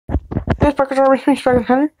Hey, Sparkers, Sparkers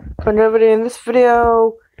Hunter. For another video. In this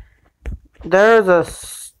video, there's a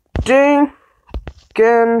stinking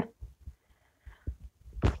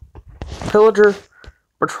pillager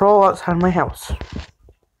patrol outside my house.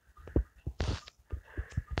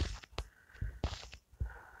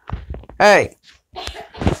 Hey,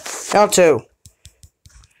 y'all two,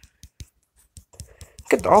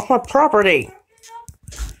 get off my property.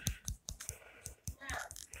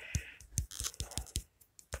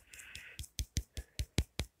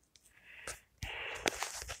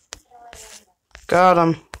 Got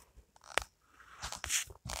him.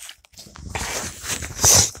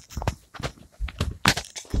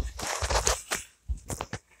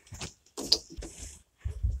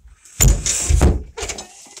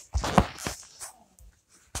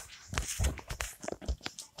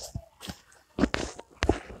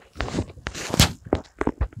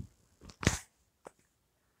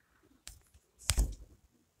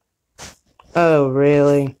 Oh,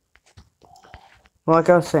 really? Like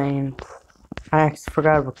I was saying, I actually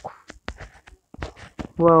forgot.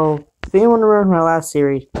 Well, if anyone remembers my last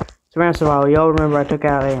series, it's been a while. Y'all remember I took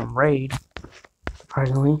out a raid,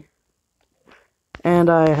 surprisingly, and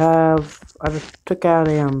I just took out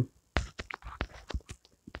a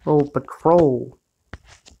little patrol.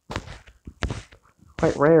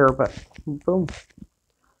 Quite rare, but boom,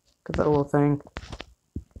 look at that little thing.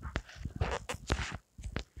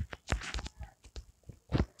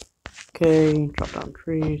 Okay, drop down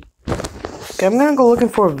trees. Okay, I'm gonna go looking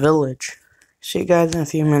for a village. See you guys in a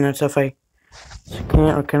few minutes if I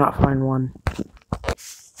can't or cannot find one.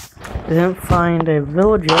 I didn't find a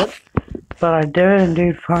village yet, but I did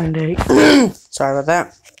indeed find a sorry about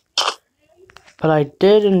that. But I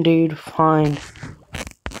did indeed find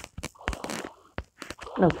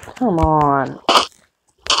no, come on.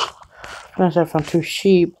 I found 2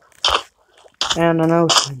 sheep and an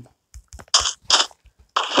ocean.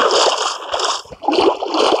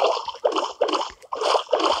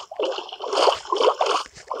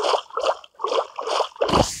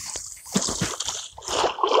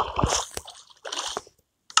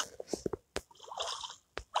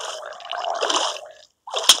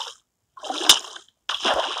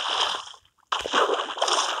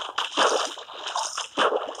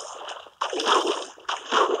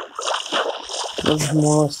 This is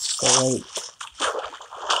more or less the lake.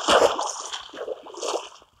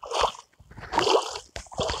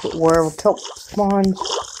 Wherever kelp spawns,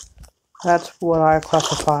 that's what I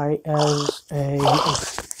classify as a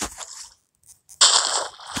ocean.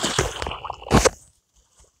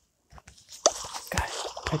 Guys,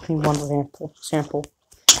 I think one sample.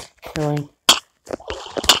 Really.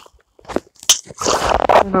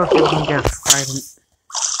 I don't know if you can get trident.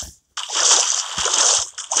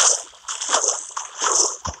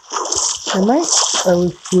 Am I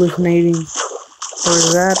hallucinating? Or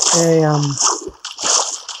is that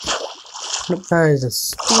nope, that is a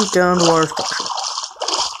steep underwater structure.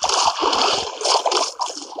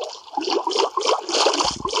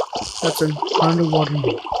 That's an underwater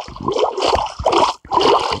moon.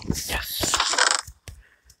 Yes.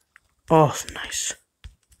 Oh, nice.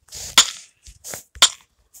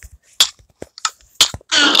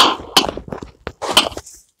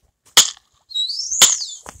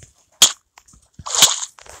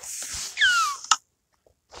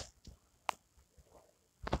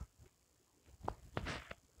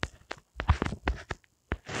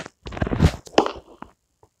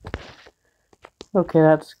 Okay,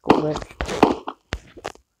 that's glitch.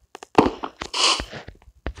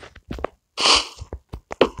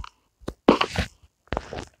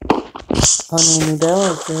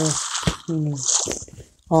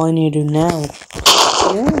 All I need to do now,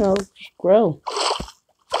 just grow.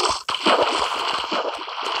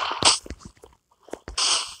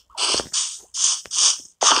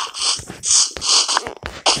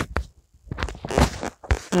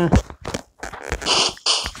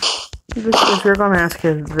 If you're gonna ask,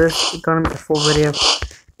 is this gonna be a full video?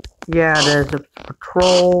 Yeah, it is. It's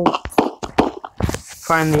patrol,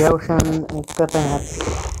 find the ocean. It's a good thing I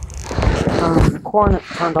have the coordinates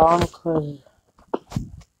turned on because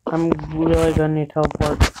I'm really gonna need to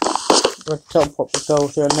teleport to go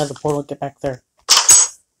to another portal to get back there.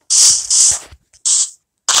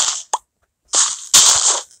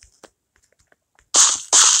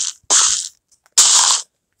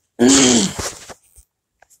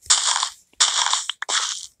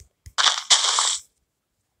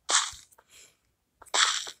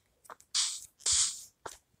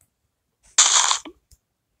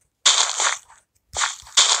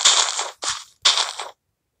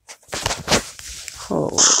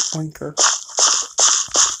 Oh, anchor.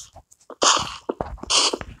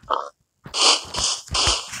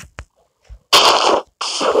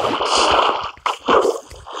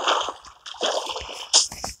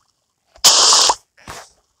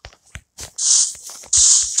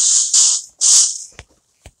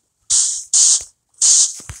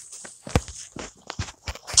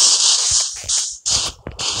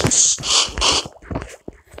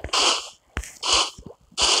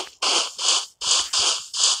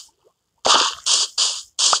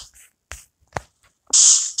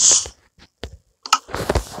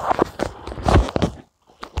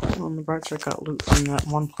 On the bright side, got loot from that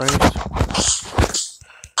one place.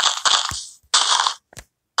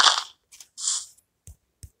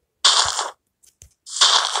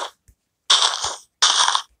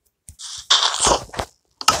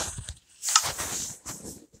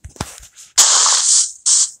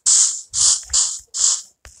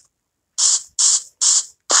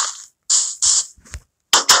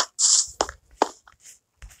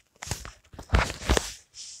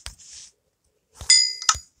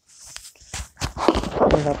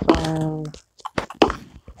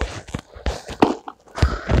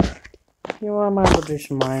 You know what, I might as well do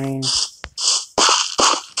some mining.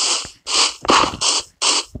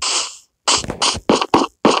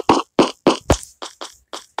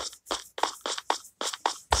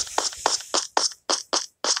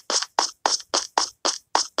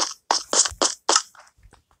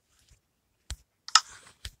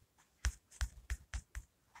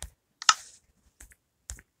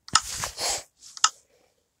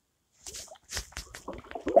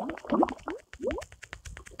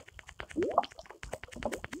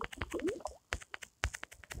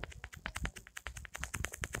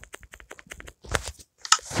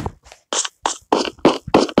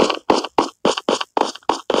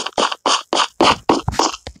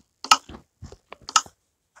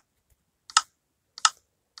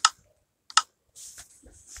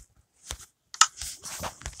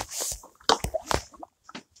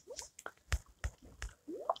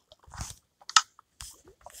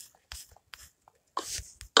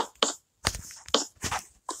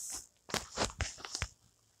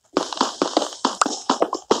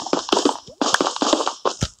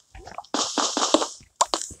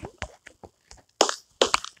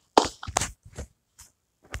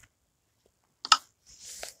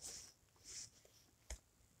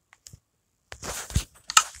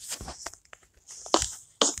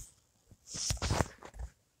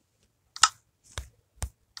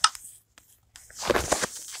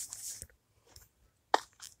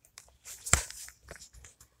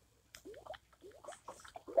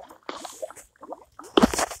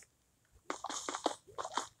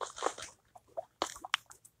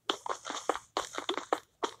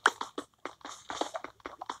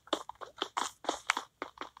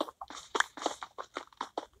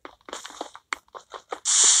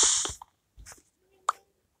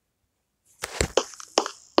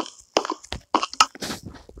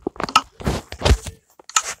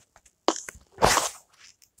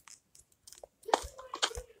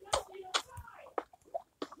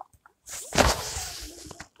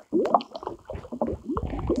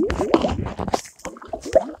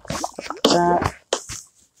 That.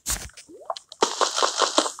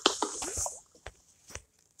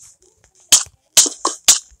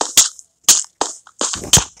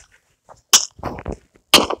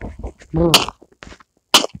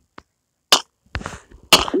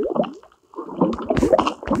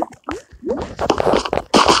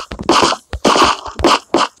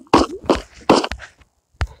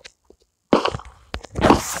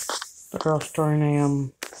 The girl storing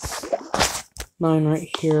a 9 right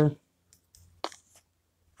here.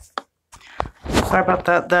 Sorry about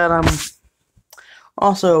that.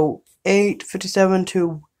 Also 8:57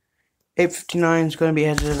 to 8:59 is going to be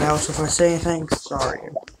edited out. So if I say anything, sorry.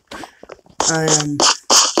 I am.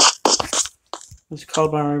 It's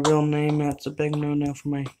called by my real name. That's a big no-no for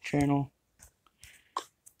my channel.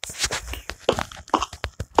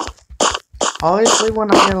 Obviously,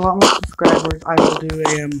 when I get a lot more subscribers, I will do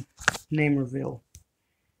a name reveal.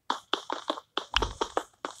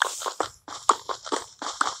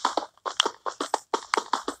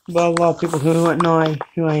 But a lot of people who don't know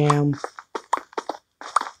who I am.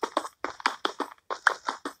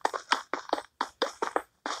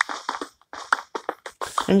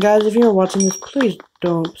 And guys, if you're watching this, please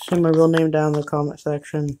don't say my real name down in the comment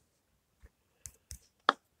section.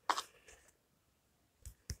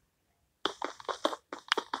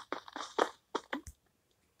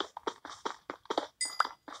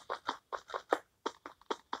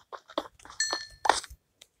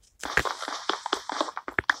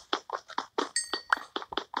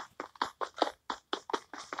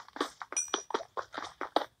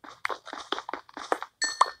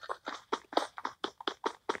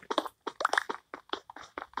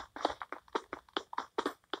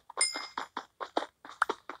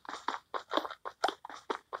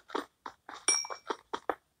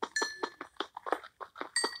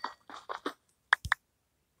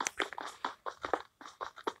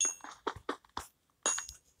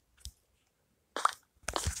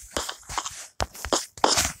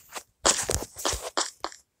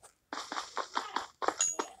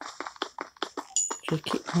 Just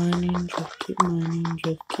keep mining, just keep mining,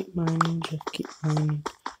 just keep mining, just keep mining.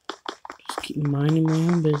 Just keep minding my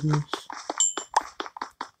own business.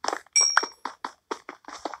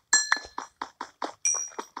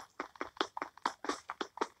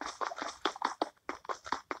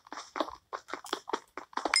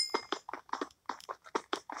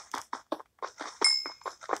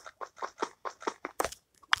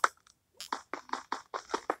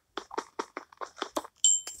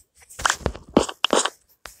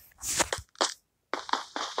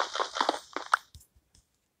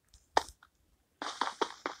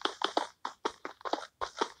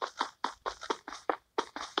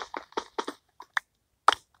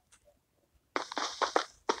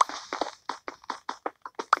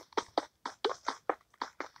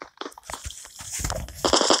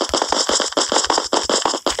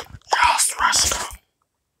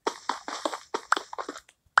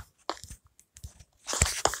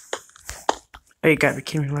 Oh, you got the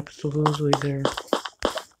King Lapis Lazuli there.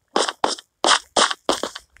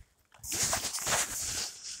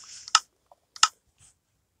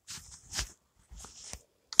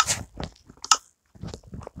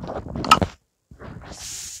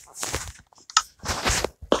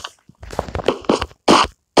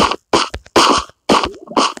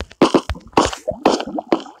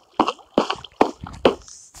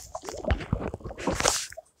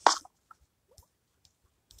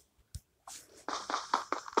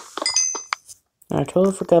 I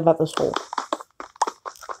totally forgot about this hole.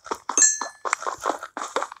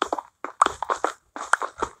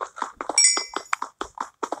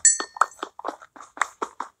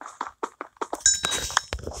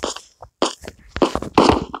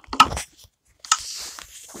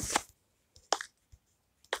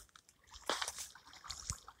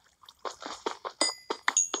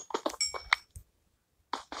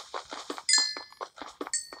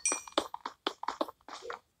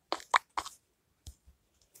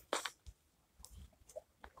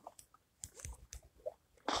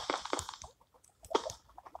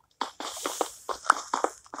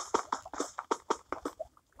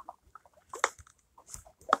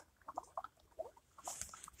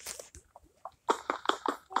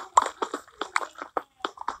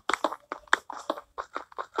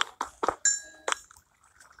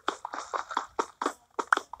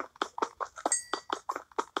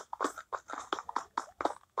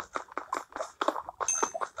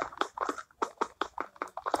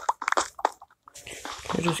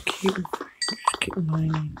 Okay, just keep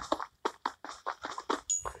mining.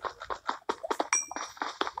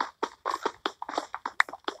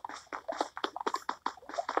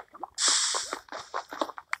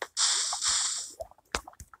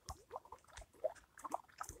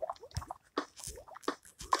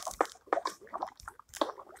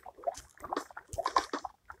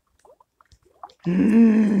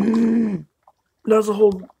 That's a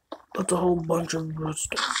whole bunch of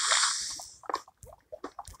redstone.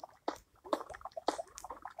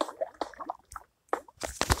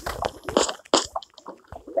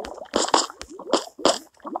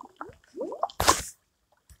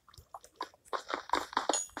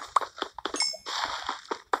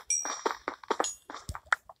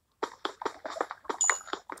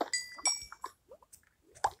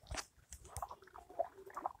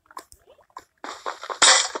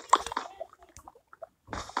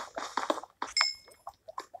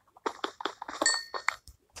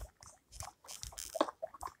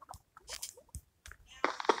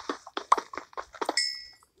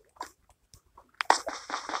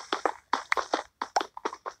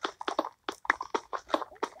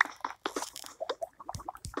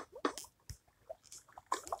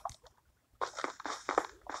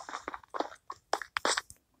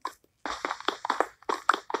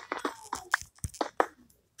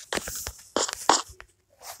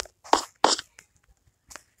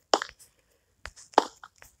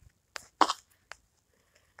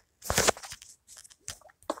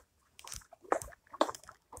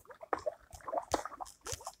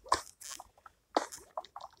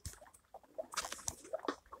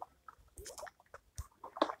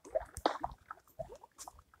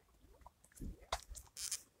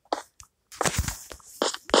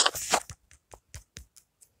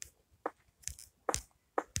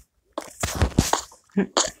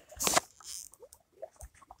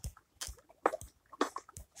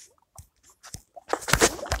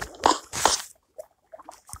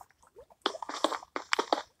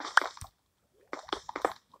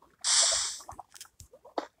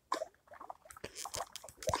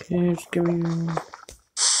 Okay, just give me.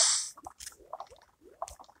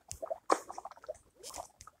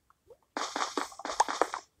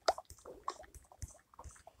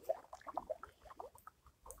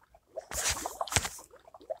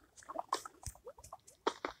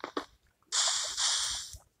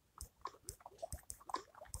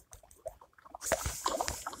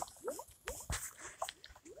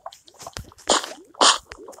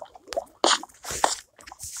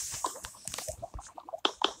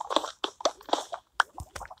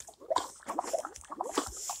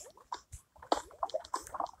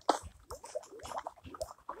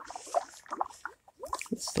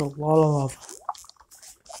 a lot of lava.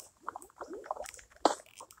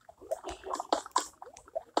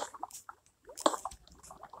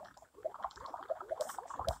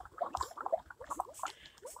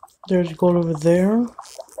 There's gold over there.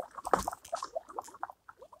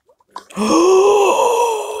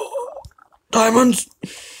 Diamonds!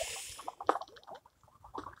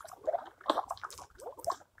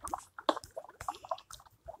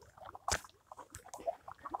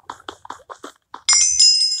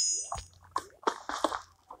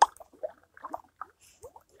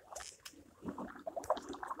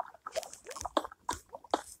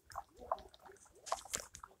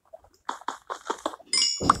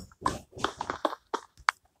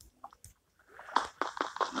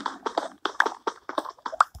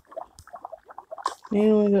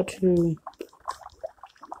 And we got two.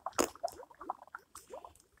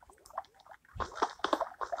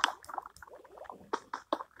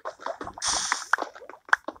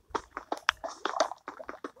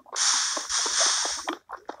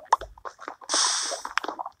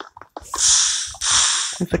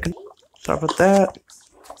 One second. Sorry about that.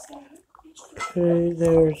 Okay,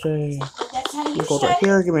 there's a gold right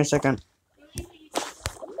here. Give me a second.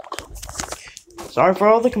 Sorry for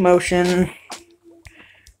all the commotion.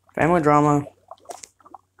 Family drama.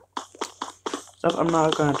 Stuff I'm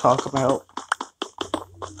not going to talk about.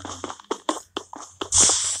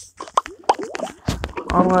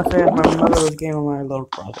 All I'm going to say is my mother was gaming my little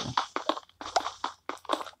brother.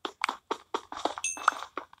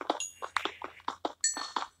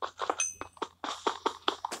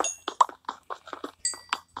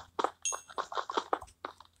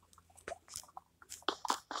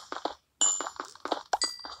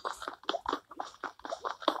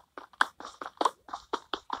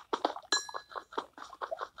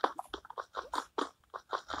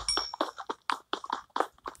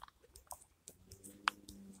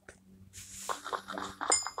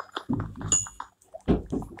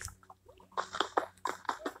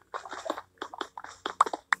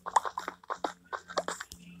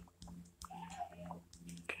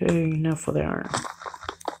 Okay, now for the iron.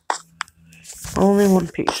 Only one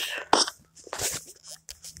piece.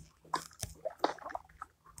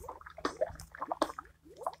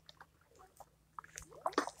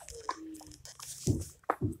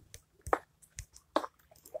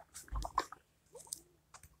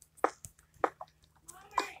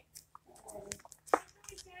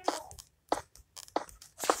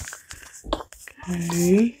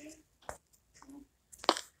 Okay.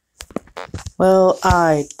 Well,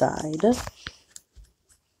 I died.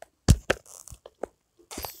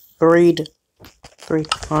 Three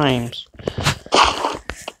times.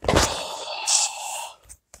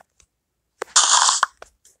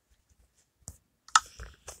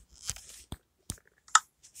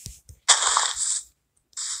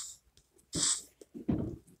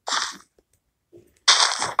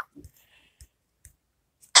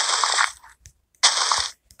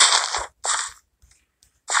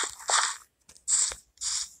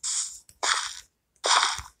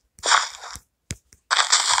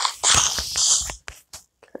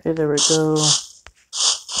 Okay, there we go.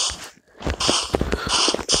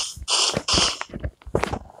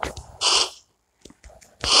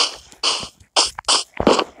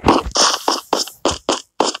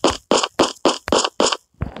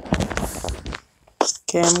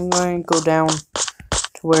 Okay, I'm going to go down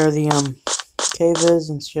to where the cave is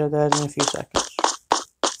and see you guys in a few seconds.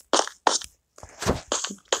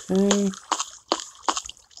 Okay.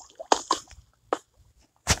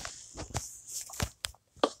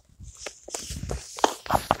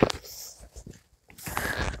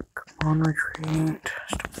 Come on, retreat.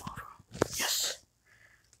 Yes.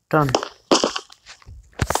 Done.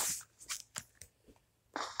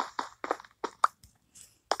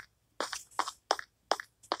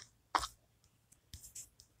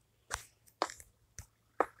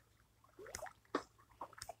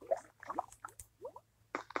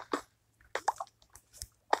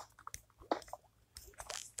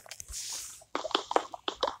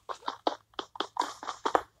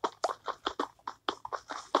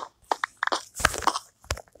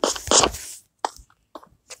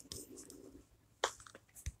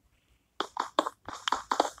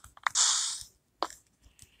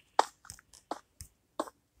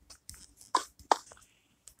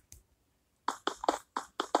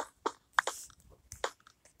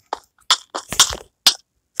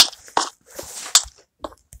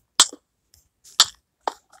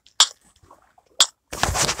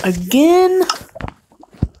 Again?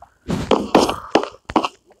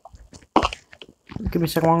 Give me a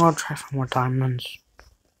second, I'm gonna try some more diamonds.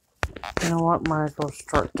 You know what, might as well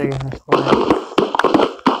start digging this way.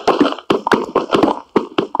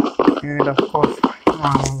 And of course,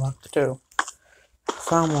 iron left too.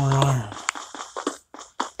 Found more iron.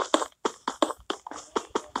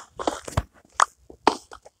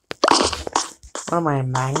 What am I, a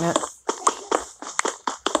magnet?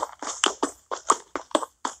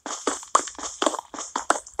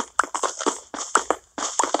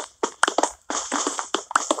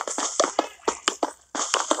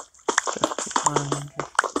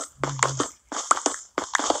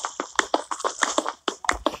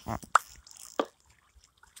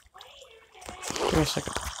 Give me a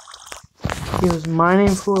second. He was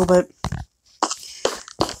mining for a little bit.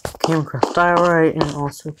 Came across diorite and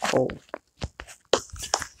also coal.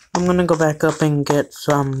 I'm gonna go back up and get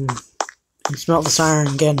some, and smelt this iron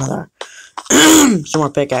and get another, some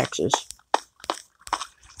more pickaxes.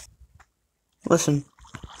 Listen,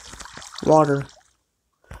 water.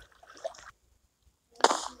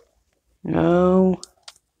 No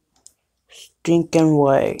stinking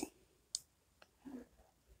way.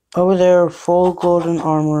 Over there, full golden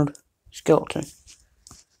armored skeleton.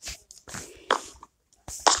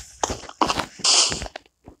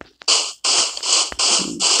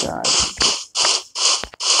 God.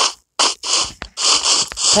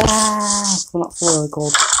 Ah, well, not really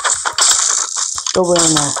gold. Go over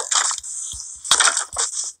there now.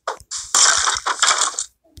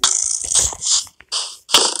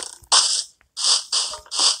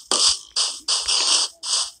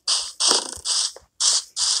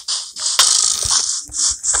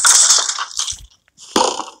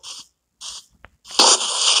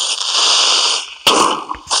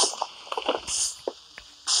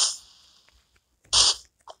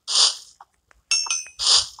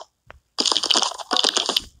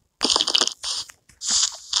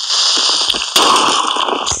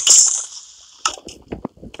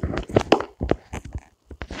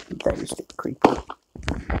 That used to be creepy.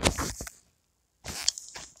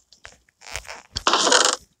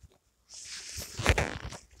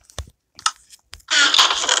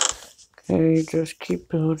 Okay, just keep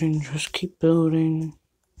building, just keep building.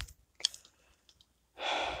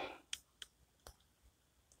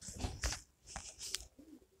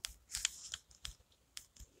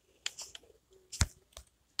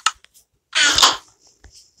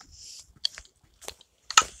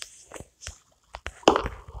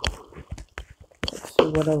 Let's see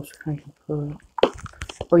what else I can put.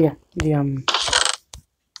 Oh yeah,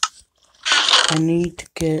 I need to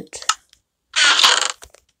get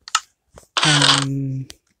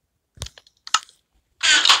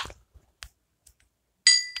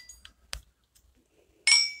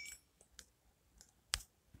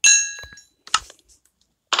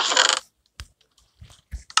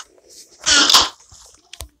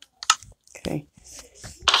okay.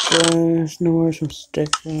 Just know where some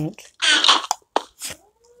sticks at.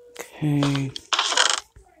 Okay.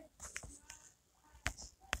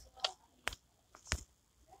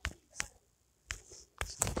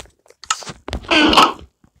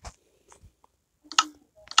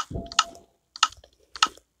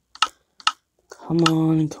 Come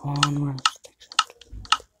on, where are the sticks at?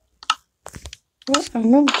 What? I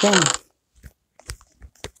remember going.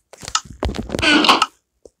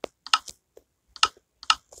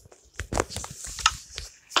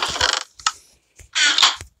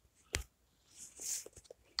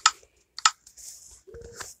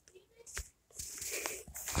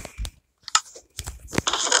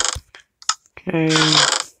 Okay.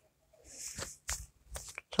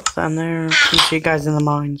 Stuff down there. See you guys in the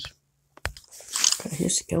mines. Okay,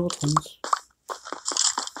 here's skeletons.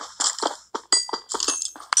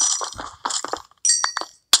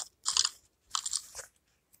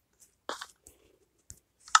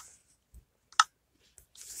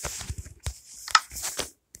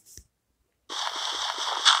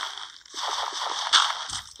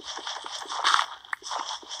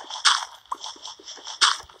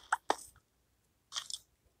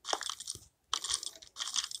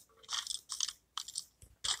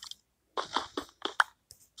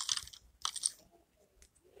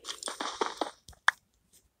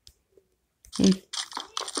 I'm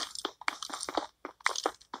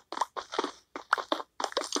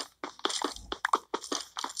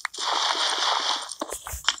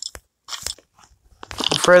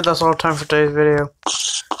afraid that's all time for today's video,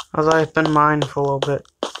 as I've been mining for a little bit.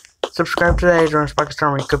 Subscribe today, join us back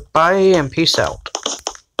at Goodbye and peace out.